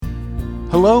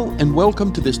Hello and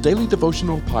welcome to this daily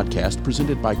devotional podcast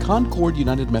presented by Concord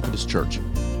United Methodist Church.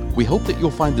 We hope that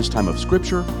you'll find this time of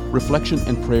scripture, reflection,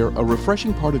 and prayer a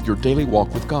refreshing part of your daily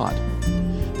walk with God.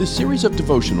 This series of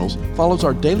devotionals follows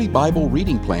our daily Bible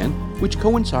reading plan, which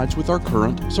coincides with our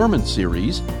current sermon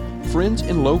series, Friends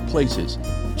in Low Places,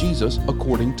 Jesus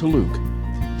According to Luke.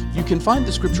 You can find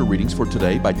the scripture readings for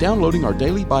today by downloading our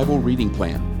daily Bible reading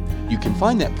plan. You can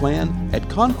find that plan at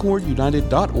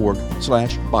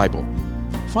concordunited.org/Bible.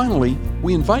 Finally,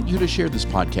 we invite you to share this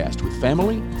podcast with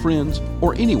family, friends,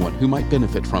 or anyone who might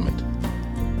benefit from it.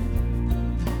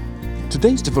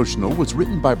 Today's devotional was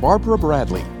written by Barbara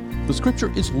Bradley. The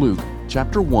scripture is Luke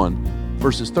chapter 1,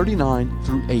 verses 39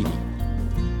 through 80.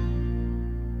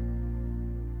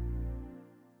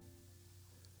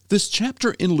 This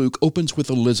chapter in Luke opens with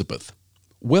Elizabeth,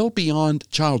 well beyond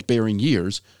childbearing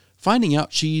years, finding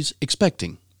out she's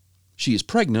expecting. She is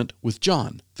pregnant with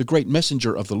John, the great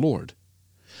messenger of the Lord.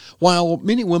 While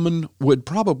many women would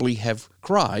probably have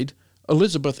cried,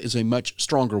 Elizabeth is a much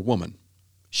stronger woman.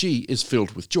 She is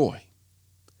filled with joy.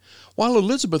 While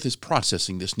Elizabeth is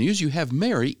processing this news, you have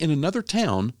Mary in another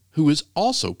town who is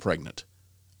also pregnant.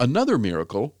 Another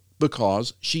miracle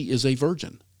because she is a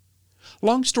virgin.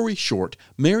 Long story short,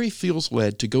 Mary feels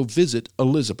led to go visit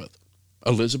Elizabeth.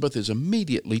 Elizabeth is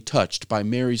immediately touched by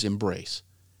Mary's embrace.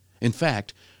 In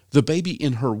fact, the baby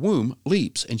in her womb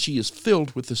leaps and she is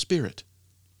filled with the Spirit.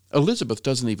 Elizabeth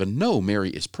doesn't even know Mary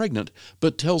is pregnant,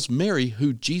 but tells Mary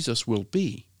who Jesus will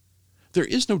be. There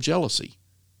is no jealousy.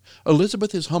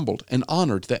 Elizabeth is humbled and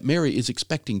honored that Mary is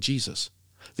expecting Jesus.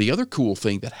 The other cool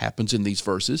thing that happens in these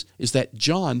verses is that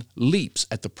John leaps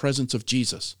at the presence of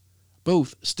Jesus,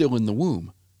 both still in the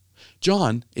womb.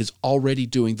 John is already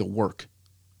doing the work.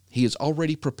 He is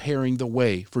already preparing the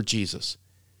way for Jesus.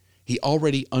 He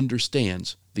already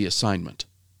understands the assignment.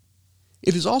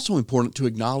 It is also important to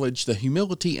acknowledge the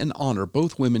humility and honor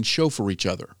both women show for each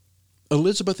other.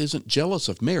 Elizabeth isn't jealous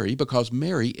of Mary because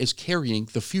Mary is carrying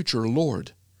the future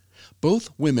Lord. Both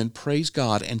women praise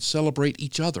God and celebrate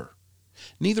each other.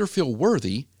 Neither feel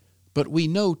worthy, but we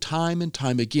know time and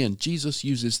time again Jesus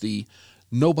uses the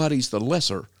nobody's the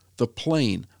lesser, the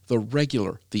plain, the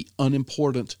regular, the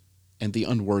unimportant, and the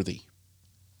unworthy.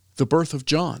 The birth of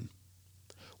John.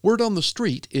 Word on the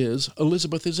street is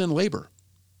Elizabeth is in labor.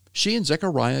 She and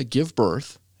Zechariah give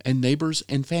birth, and neighbors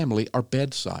and family are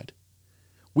bedside.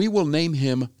 "We will name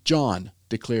him John,"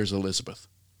 declares Elizabeth.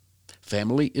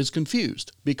 Family is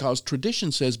confused because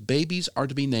tradition says babies are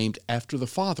to be named after the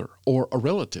father or a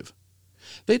relative.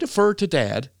 They defer to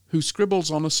Dad, who scribbles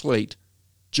on a slate,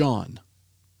 John.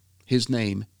 His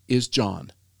name is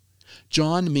John.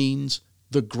 John means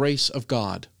the grace of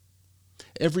God.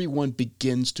 Everyone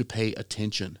begins to pay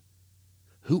attention.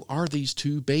 Who are these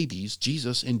two babies,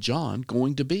 Jesus and John,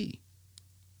 going to be?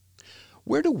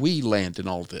 Where do we land in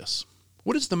all this?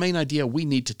 What is the main idea we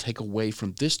need to take away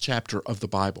from this chapter of the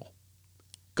Bible?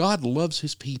 God loves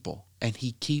His people, and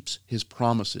He keeps His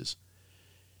promises.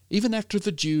 Even after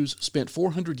the Jews spent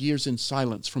 400 years in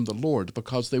silence from the Lord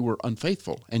because they were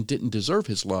unfaithful and didn't deserve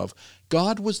His love,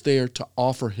 God was there to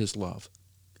offer His love,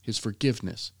 His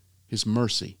forgiveness, His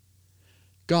mercy.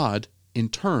 God, in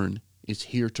turn, is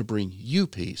here to bring you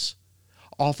peace,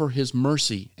 offer His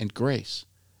mercy and grace,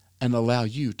 and allow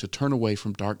you to turn away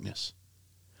from darkness.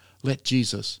 Let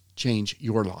Jesus change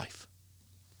your life.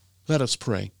 Let us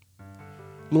pray.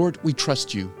 Lord, we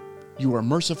trust You. You are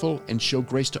merciful and show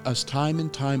grace to us time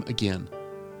and time again.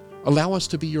 Allow us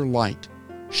to be Your light,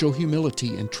 show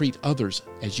humility, and treat others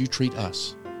as You treat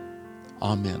us.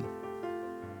 Amen.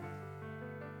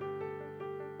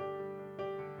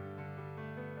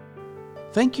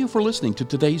 Thank you for listening to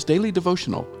today's daily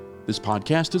devotional. This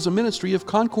podcast is a ministry of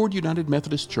Concord United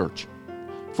Methodist Church.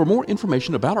 For more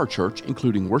information about our church,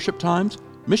 including worship times,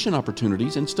 mission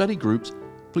opportunities, and study groups,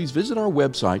 please visit our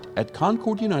website at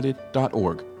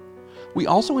concordunited.org. We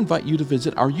also invite you to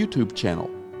visit our YouTube channel,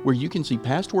 where you can see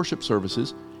past worship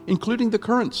services, including the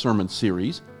current sermon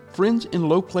series, Friends in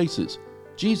Low Places,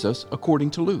 Jesus According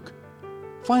to Luke.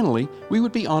 Finally, we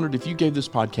would be honored if you gave this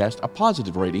podcast a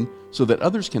positive rating so that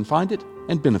others can find it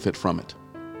and benefit from it.